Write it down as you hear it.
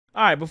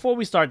All right, before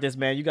we start this,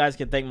 man, you guys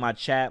can thank my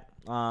chat.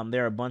 There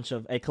are a bunch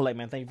of Collect,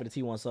 man. Thank you for the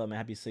T1 sub, man.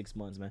 Happy 6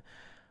 months, man.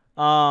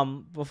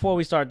 Before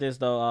we start this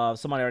though,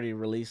 somebody already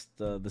released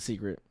the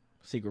secret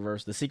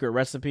verse. The secret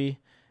recipe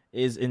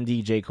is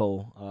indeed J.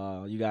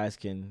 Cole. You guys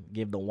can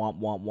give the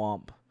womp womp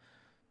womp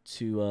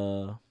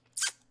to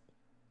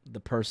the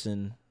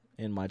person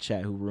in my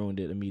chat who ruined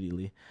it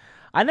immediately.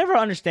 I never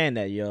understand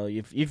that, yo.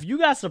 If you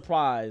got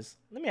surprised,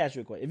 let me ask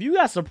you a question. If you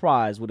got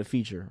surprised with a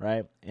feature,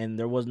 right, and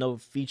there was no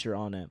feature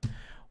on it,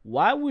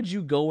 why would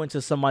you go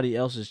into somebody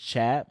else's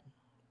chat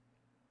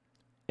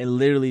and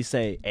literally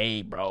say,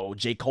 hey, bro,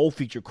 J. Cole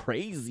feature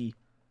crazy?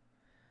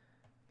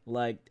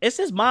 Like, it's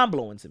just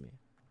mind-blowing to me.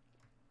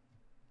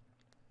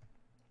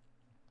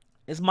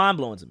 It's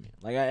mind-blowing to me.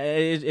 Like,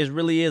 it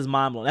really is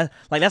mind-blowing.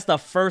 That's the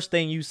first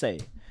thing you say.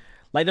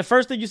 Like, the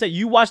first thing you say,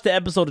 you watched the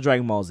episode of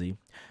Dragon Ball Z.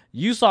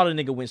 You saw the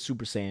nigga went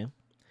Super Saiyan.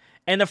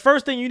 And the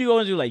first thing you do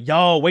is you're like,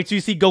 yo, wait till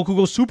you see Goku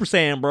go Super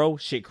Saiyan, bro.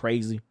 Shit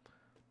crazy.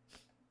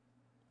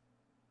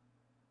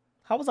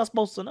 How was I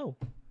supposed to know?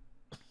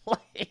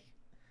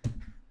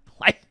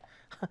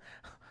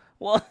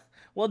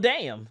 well,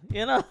 damn.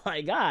 You know,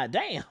 like, god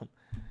damn.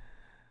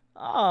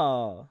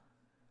 Oh.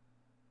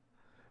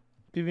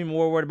 People be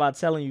more worried about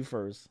telling you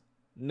first.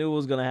 Knew it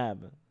was going to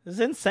happen. It's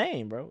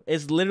insane, bro.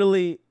 It's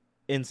literally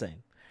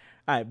insane.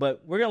 All right,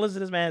 but we're going to listen to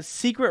this, man.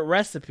 Secret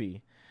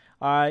recipe.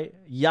 All right.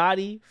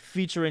 Yachty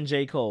featuring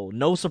J. Cole.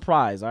 No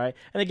surprise, all right?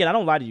 And again, I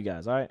don't lie to you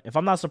guys, all right? If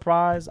I'm not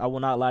surprised, I will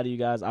not lie to you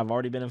guys. I've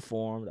already been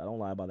informed. I don't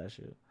lie about that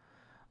shit.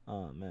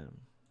 Oh, man.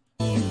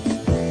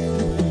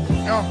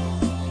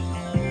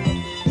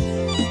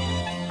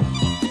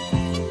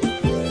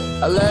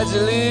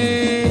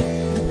 Allegedly,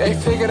 they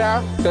figured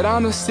out that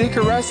I'm the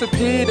secret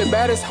recipe. The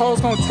baddest hoes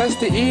gon'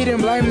 test to eat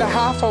and blame the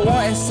high for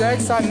wanting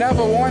sex. I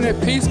never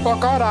wanted peace,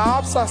 fuck all the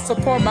ops. I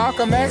support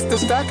Malcolm X. The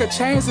stack of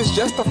chains is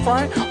just a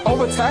front.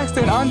 Overtaxed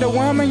and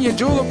underwhelming, your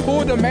jeweler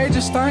pulled a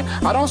major stunt.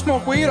 I don't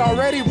smoke weed,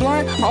 already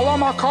blunt. All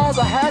on my cars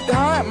I had to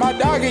hunt. My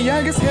dog is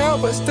young as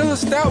hell, but still a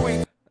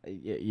stealth.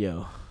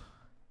 Yo.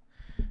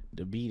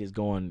 The beat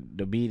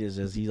is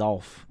just, he's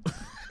off.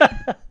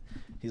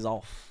 He's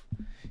off.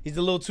 He's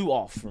a little too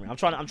off for me. I'm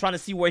trying to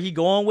see where he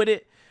going with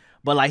it,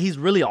 but like he's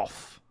really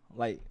off.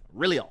 Like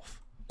really off.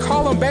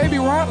 Call them baby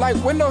run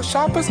like window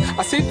shoppers.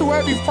 I see through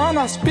every front,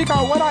 I speak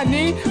out what I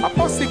need. I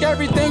post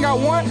everything I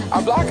want,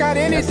 I block out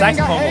anything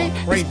I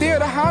hate. Still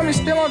the homage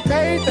still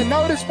unpaid. The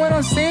notice went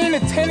unseen, the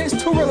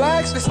tenants too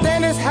relaxed. The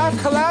standards have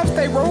collapsed,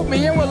 they wrote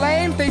me in with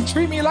lame. They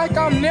treat me like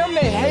I'm them,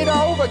 they hate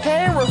I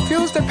overcame.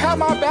 Refuse to pat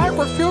my back,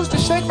 refuse to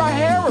shake my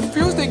hand.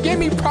 Refuse to give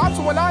me props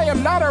when I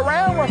am not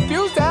around.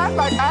 Refuse to act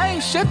like I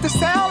ain't shit the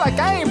sound. Like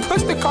I ain't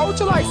pushed the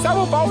culture, like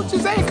several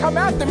vultures ain't come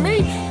after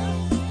me.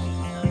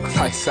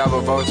 Like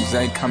several vultures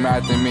ain't come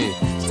after me.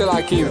 Still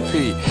I keep it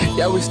P.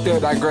 Yeah, we still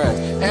digress.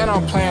 And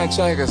I'm playing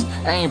checkers.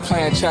 I ain't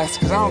playing chess,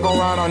 cause I don't go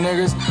around on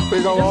niggas.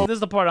 We go. This is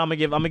the part I'm gonna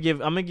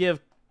give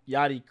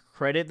Yachty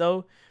credit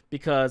though,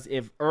 because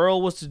if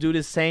Earl was to do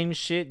the same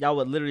shit, y'all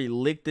would literally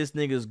lick this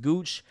nigga's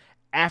gooch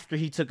after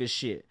he took a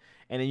shit,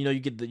 and then you know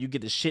you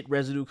get the shit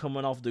residue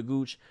coming off the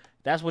gooch.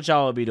 That's what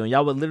y'all would be doing.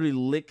 Y'all would literally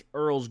lick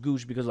Earl's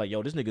gooch because like,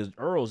 yo, this nigga's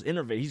Earl's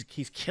innovative.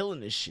 He's killing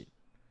this shit.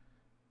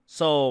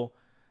 So.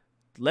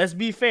 Let's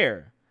be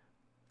fair.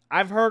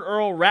 I've heard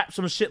Earl rap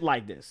some shit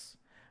like this.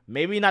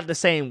 Maybe not the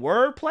same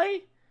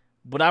wordplay,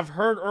 but I've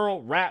heard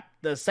Earl rap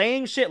the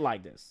same shit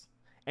like this.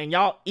 And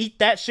y'all eat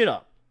that shit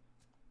up.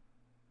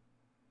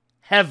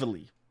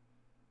 Heavily.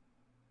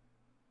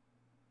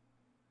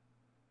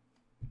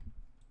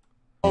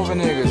 Over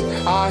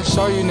niggas, I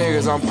show you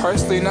niggas, I'm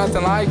personally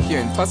nothing like you.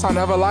 And plus I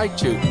never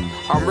liked you.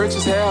 I'm rich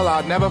as hell,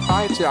 I'd never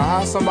fight you. I'll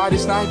have somebody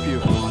snipe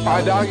you.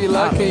 My doggy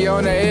lucky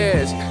on the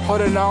edge,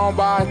 holding on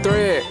by a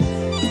thread.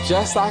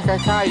 Just like a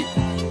kite,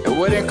 it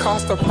wouldn't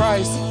cost a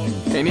price.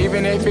 And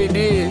even if it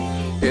did,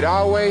 it'd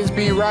always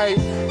be right.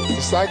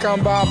 Just like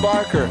I'm Bob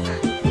Barker.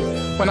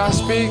 When I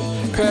speak,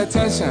 pay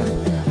attention.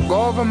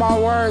 Go over my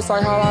words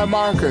like highlight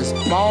markers.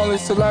 My only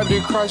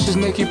celebrity crush is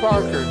Nikki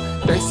Parker.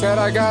 They said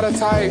I got a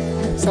type.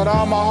 Said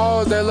all my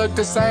hoes, they look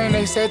the same.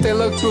 They said they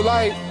look too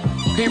light.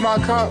 Peep my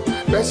cup,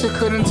 bet you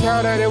couldn't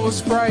tell that it was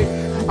Sprite.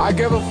 I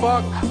give a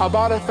fuck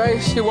about her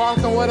face. She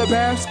walking with a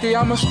Bamski,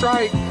 I'm a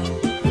strike.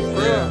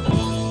 Yeah.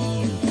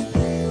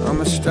 I'm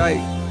a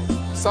strike.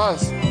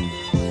 Sus.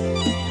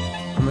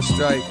 I'm a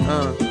strike,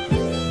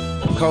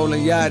 Cole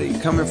and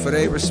Yachty coming for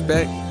their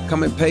respect.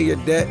 Come and pay your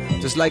debt,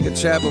 just like a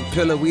travel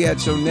pillar, we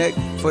at your neck.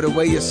 For the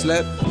way you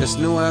slept, it's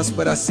nuance,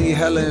 but I see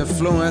hella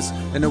influence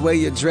in the way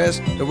you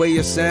dress, the way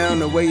you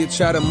sound, the way you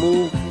try to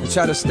move, and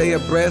try to stay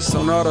abreast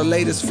on all the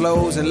latest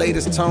flows and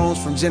latest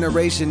tones from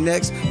Generation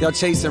Next. Y'all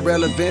chasing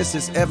relevance,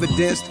 it's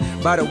evidenced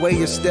by the way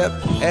you step.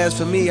 As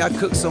for me, I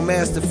cook so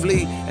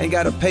masterfully, ain't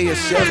gotta pay a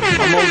chef.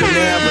 I'm older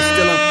now, but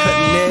still I'm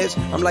cutting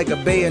edge. I'm like a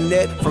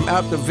bayonet from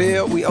out the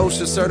Ville, we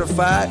OSHA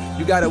certified.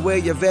 You gotta wear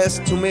your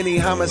vest, too many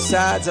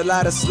homicides, a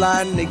lot of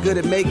sliding, they good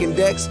at making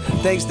decks.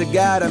 Thanks to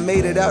God, I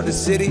made it out the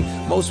city.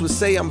 Most would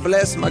say I'm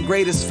blessed. My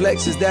greatest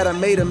flex is that I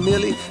made a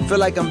milli. Feel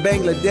like I'm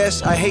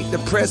Bangladesh. I hate the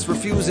press,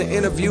 refusing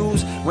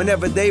interviews.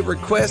 whenever they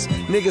request.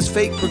 Niggas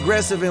fake,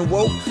 progressive, and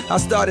woke. I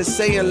started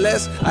saying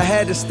less, I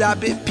had to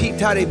stop it. Peeped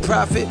how they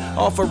profit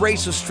off of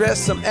racial stress.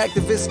 Some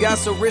activists got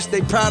so rich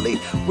they probably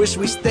wish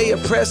we stay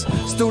oppressed.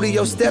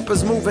 Studio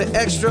steppers moving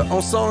extra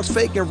on songs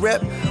fake and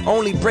rep.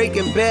 Only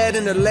breaking bad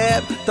in the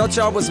lab. Thought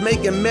y'all was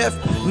making meth.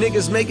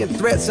 Niggas making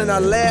threats and I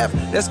laugh.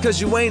 That's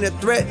cause you ain't a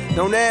threat.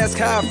 Don't ask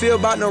how I feel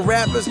about no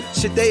rappers.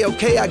 Shit, they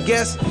okay, I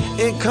guess.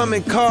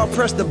 Incoming call,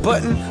 press the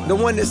button. The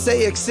one that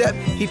say accept.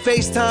 He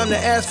FaceTime to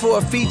ask for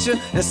a feature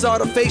and saw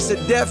the face of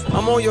death.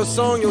 I'm on your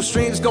song, your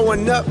streams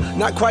going up.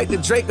 Not quite the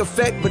Drake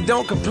effect, but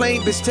don't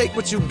complain, bitch, take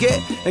what you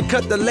get and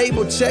cut the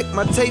label check.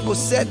 My table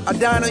set, I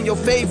dine on your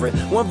favorite.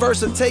 One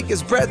verse will take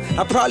his breath.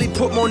 I probably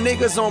put more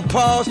niggas on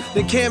pause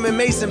than Cam and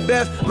Mason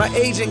Beth. My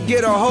agent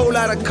get a whole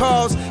lot of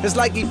calls. It's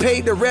like he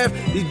paid the ref.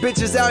 These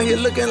bitches out here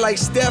looking like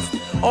Steph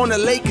on a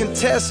late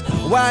contest.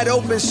 Wide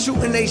open,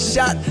 shooting they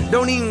shot.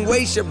 Don't even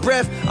waste your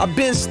breath. I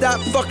been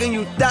stopped fucking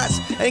you thoughts.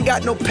 Ain't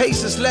got no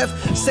patience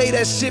left. Say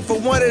that shit for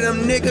one of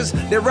them niggas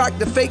that rock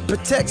the fake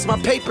protects. My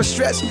paper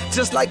stretch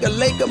just like a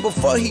Laker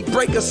before he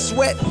break a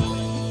sweat.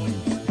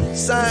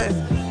 Sign,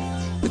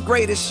 the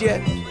greatest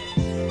yet.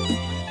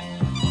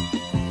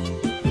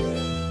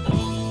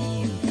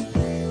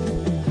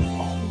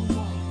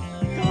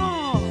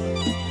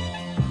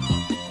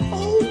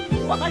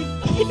 My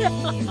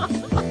God.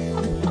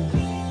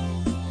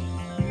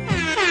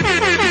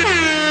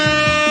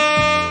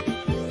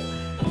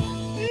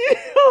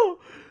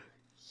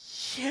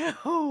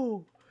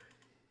 Yo.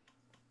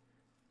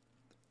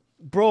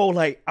 Bro,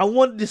 like, I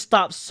wanted to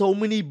stop so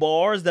many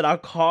bars that I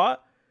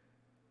caught.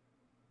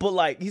 But,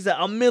 like, he said,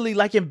 I'm merely,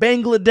 like, in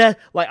Bangladesh.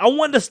 Like, I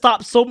wanted to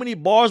stop so many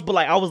bars, but,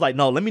 like, I was like,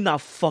 no, let me not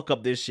fuck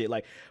up this shit.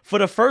 Like, for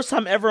the first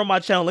time ever on my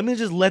channel, let me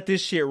just let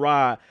this shit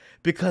ride.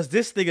 Because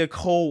this nigga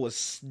Cole was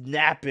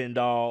snapping,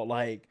 dog.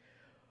 Like,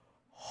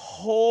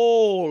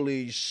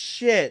 holy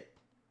shit.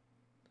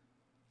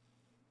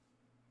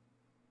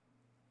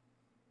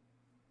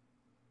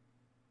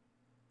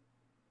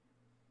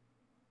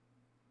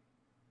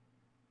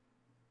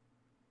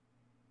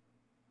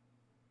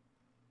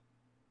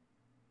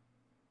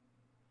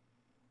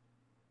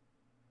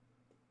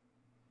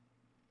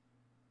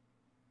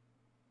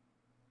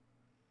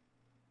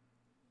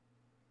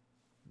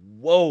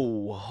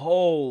 Whoa,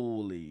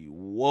 holy,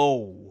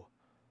 whoa,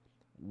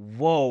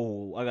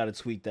 whoa. I gotta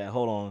tweet that.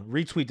 Hold on.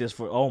 Retweet this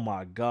for, oh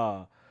my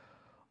God.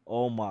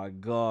 Oh my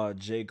God.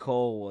 J.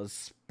 Cole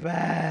was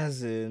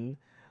spazzing.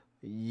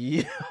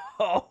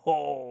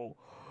 Yo.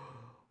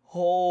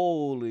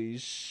 Holy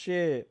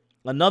shit.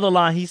 Another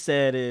line he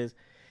said is,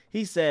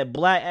 he said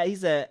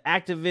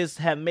activists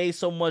have made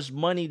so much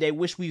money they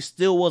wish we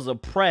still was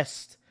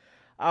oppressed.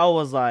 I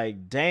was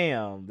like,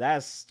 damn,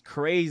 that's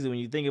crazy when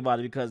you think about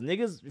it, because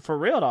niggas, for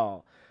real,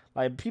 dog,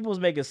 like, people's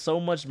making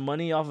so much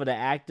money off of the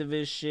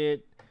activist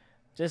shit.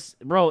 Just,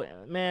 bro,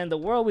 man, the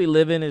world we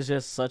live in is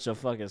just such a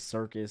fucking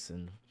circus,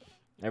 and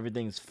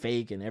everything's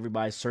fake, and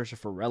everybody's searching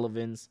for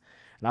relevance.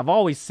 And I've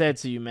always said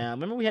to you, man,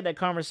 remember we had that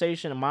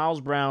conversation, and Miles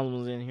Brown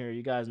was in here.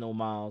 You guys know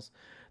Miles,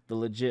 the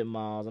legit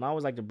Miles, and I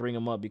always like to bring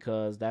him up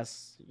because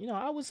that's, you know,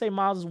 I would say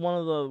Miles is one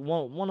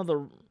of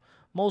the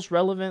most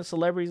relevant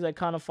celebrities that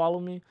kind of follow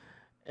me.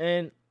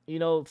 And, you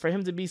know, for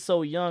him to be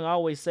so young, I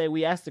always say,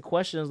 we ask the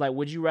questions like,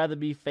 would you rather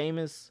be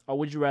famous or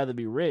would you rather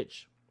be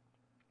rich?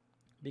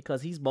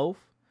 Because he's both.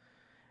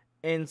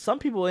 And some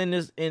people in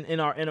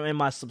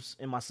my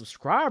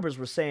subscribers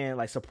were saying,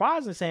 like,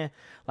 surprisingly saying,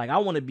 like, I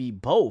want to be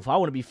both. I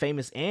want to be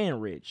famous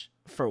and rich.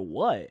 For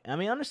what? I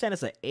mean, I understand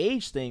it's an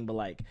age thing, but,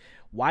 like,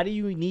 why do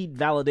you need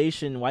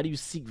validation? Why do you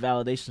seek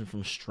validation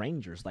from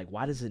strangers? Like,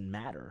 why does it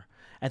matter?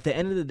 At the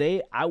end of the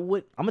day, I'm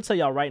going to tell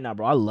y'all right now,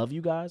 bro, I love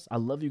you guys. I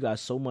love you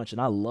guys so much,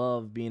 and I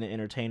love being an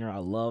entertainer. I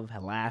love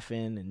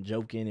laughing and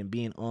joking and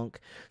being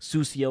Unk,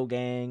 Susio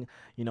Gang,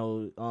 you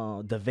know,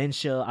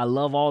 Davincia. I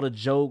love all the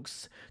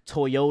jokes.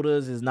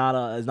 Toyotas is not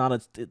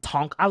a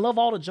tonk. I love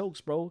all the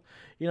jokes, bro.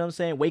 You know what I'm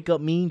saying? Wake up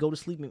mean, go to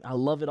sleep mean. I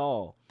love it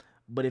all.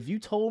 But if you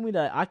told me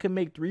that I could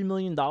make $3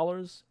 million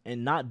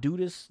and not do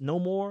this no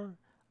more,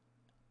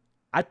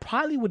 I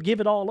probably would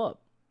give it all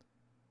up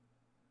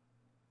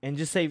and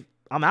just say,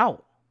 I'm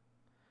out.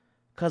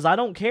 Because I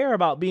don't care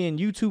about being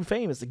YouTube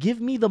famous.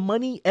 Give me the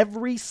money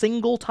every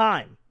single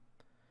time.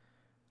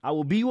 I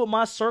will be with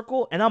my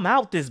circle and I'm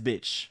out this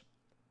bitch.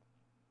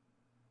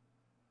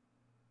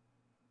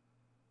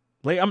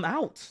 Like, I'm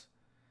out.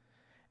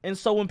 And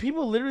so when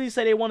people literally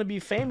say they want to be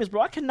famous,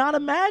 bro, I cannot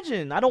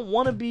imagine. I don't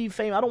want to be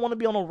famous. I don't want to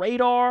be on a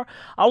radar.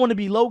 I want to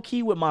be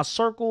low-key with my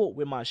circle,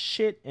 with my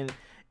shit.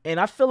 And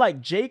I feel like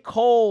J.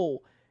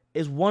 Cole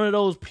is one of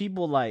those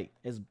people, like,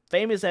 as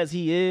famous as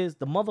he is,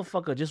 the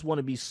motherfucker just want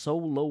to be so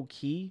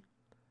low-key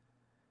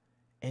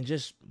and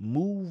just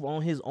move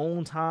on his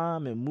own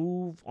time and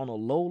move on a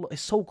low. It's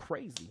so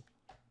crazy.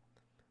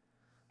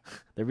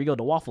 There we go,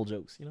 the waffle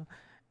jokes, you know?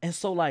 And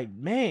so, like,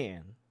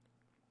 man,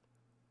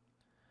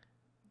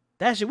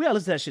 that shit, we gotta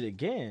listen to that shit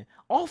again.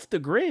 Off the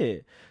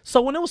grid.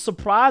 So when it was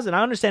surprising,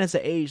 I understand it's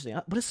an age thing,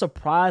 but it's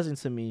surprising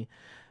to me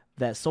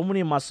that so many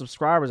of my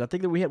subscribers, I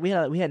think that we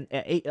had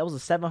eight, that was a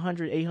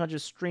 700, 800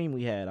 stream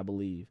we had, I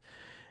believe.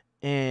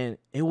 And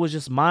it was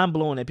just mind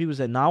blowing that people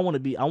said, "No, I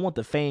want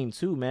the fame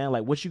too, man.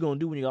 Like, what you gonna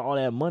do when you got all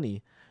that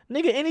money,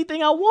 nigga?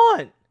 Anything I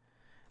want."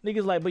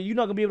 Niggas like, but you're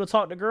not gonna be able to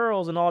talk to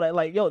girls and all that.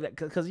 Like, yo,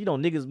 because you know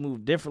niggas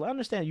move differently. I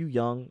understand you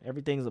young.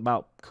 Everything's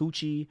about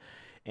coochie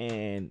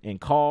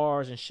and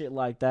cars and shit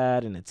like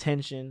that and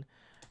attention.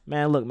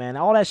 Man, look, man,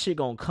 all that shit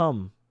gonna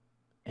come,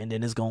 and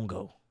then it's gonna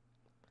go,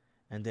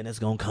 and then it's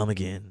gonna come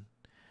again,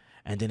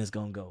 and then it's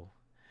gonna go,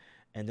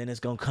 and then it's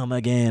gonna come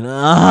again.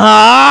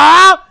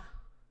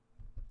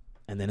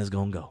 And then it's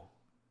gonna go.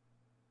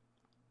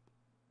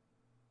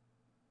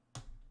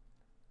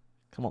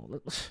 Come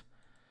on.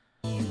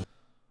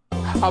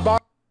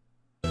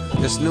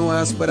 It's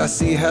nuance, but I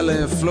see hella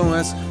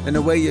influence in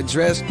the way you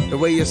dress, the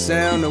way you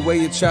sound, the way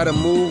you try to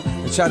move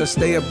and try to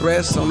stay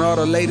abreast on all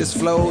the latest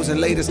flows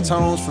and latest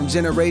tones from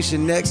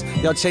Generation Next.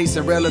 Y'all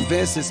chasing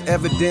relevance, it's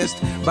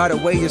evidenced by the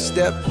way you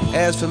step.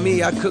 As for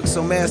me, I cook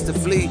so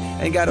masterfully,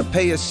 ain't gotta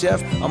pay a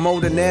chef. I'm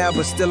older now,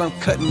 but still I'm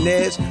cutting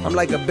edge. I'm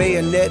like a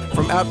bayonet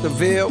from out the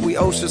Ville, we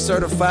OSHA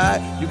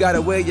certified. You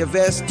gotta wear your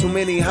vest, too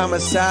many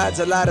homicides,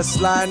 a lot of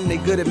sliding, they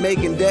good at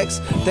making decks.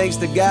 Thanks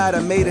to God,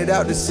 I made it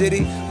out the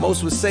city.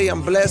 Most would say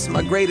I'm blessed.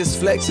 My greatest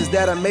flex is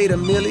that I made a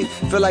milli.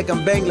 Feel like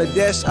I'm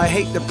Bangladesh. I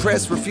hate the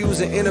press,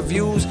 refusing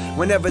interviews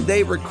whenever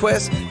they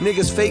request.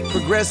 Niggas fake,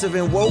 progressive,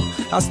 and woke.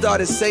 I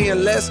started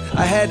saying less.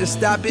 I had to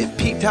stop it.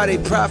 Peeped how they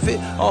profit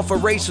off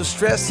of racial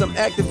stress. Some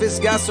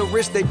activists got so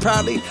rich they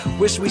probably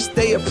wish we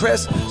stay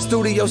oppressed.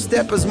 Studio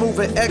steppers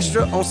moving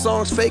extra on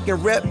songs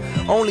faking rep.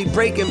 Only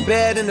breaking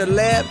bad in the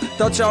lab.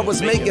 Thought y'all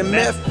was making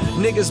meth.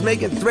 Niggas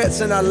making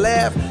threats and I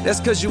laugh. That's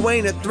cause you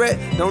ain't a threat.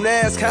 Don't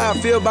ask how I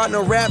feel about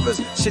no rappers.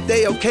 Shit,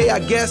 they okay, I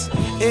guess.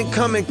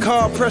 Incoming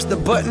call, press the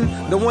button.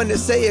 The one that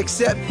say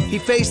accept. He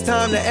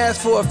FaceTime to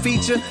ask for a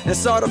feature and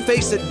saw the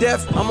face of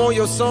death. I'm on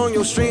your song,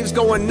 your streams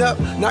going up.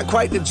 Not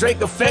quite the Drake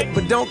effect,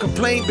 but don't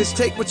complain, bitch,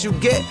 take what you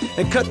get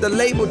and cut the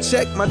label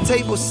check. My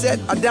table set,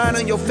 I dine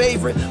on your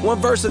favorite. One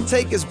verse will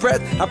take his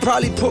breath. I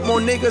probably put more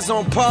niggas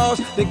on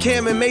pause than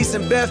Cam and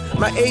Mason Beth.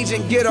 My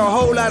agent get a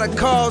whole lot of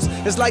calls.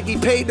 It's like he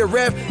paid the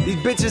ref. These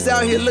bitches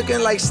out here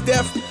looking like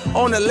Steph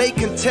on a late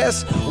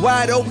contest.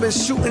 Wide open,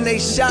 shooting they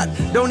shot.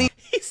 Don't even.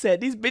 He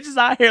said these bitches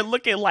out here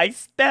looking like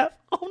Steph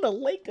on the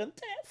lake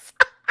contest.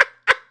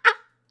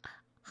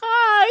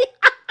 Hi.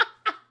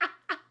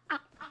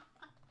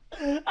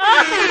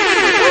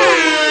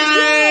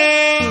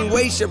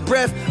 Waste your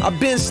breath. I've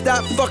been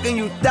stopped fucking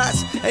you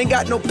thoughts. Ain't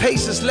got no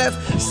patience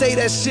left. Say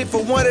that shit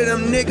for one of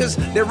them niggas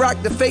that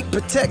rock the fake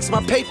protects.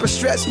 My paper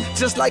stretch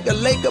just like a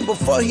Laker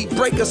before he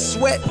break a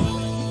sweat.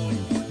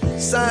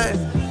 Sign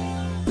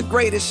the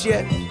greatest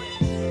yet.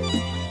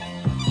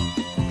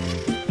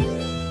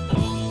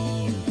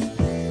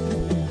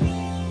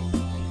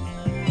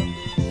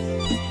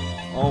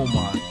 Oh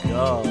my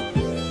God.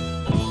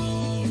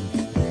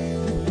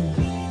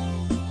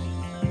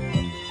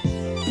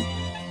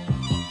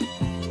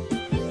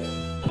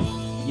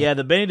 Yeah,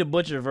 the Benny the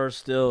Butcher verse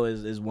still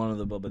is one of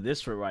the, but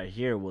this right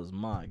here was,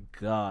 my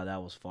God,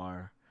 that was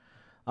fire.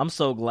 I'm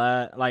so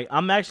glad. Like,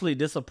 I'm actually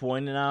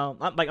disappointed now.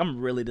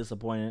 I'm really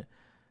disappointed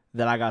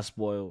that I got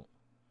spoiled.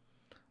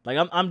 Like,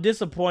 I'm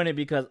disappointed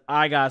because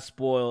I got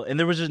spoiled and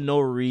there was just no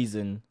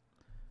reason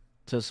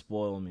to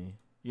spoil me.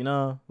 You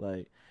know?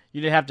 Like, you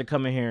didn't have to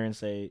come in here and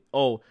say,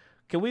 oh,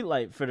 can we,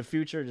 like, for the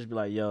future, just be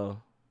like,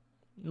 yo,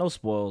 no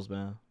spoils,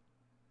 man.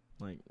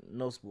 Like,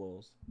 no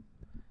spoils.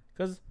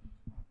 Because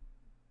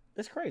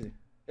it's crazy.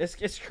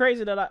 It's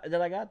crazy that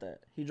I got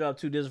that. He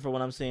dropped 2 discs for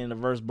what I'm seeing in the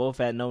verse. Both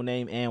had No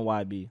Name and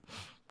YB.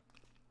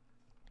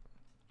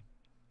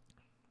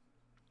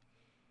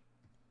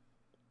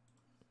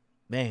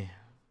 Man.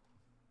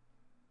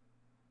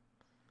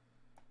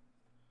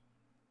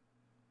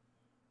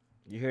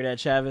 You hear that,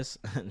 Chavis?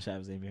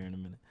 Chavis ain't be here in a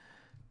minute.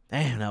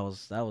 Damn, that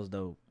was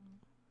dope.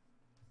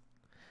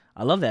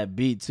 I love that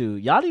beat too.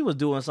 Yachty was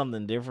doing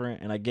something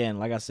different, and again,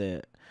 like I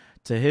said,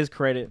 to his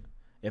credit,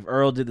 if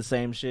Earl did the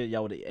same shit,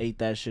 y'all would have ate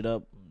that shit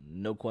up,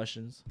 no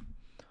questions.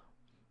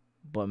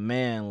 But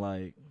man,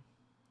 like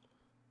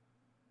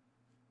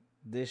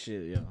this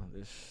shit, yo,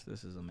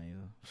 this is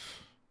amazing.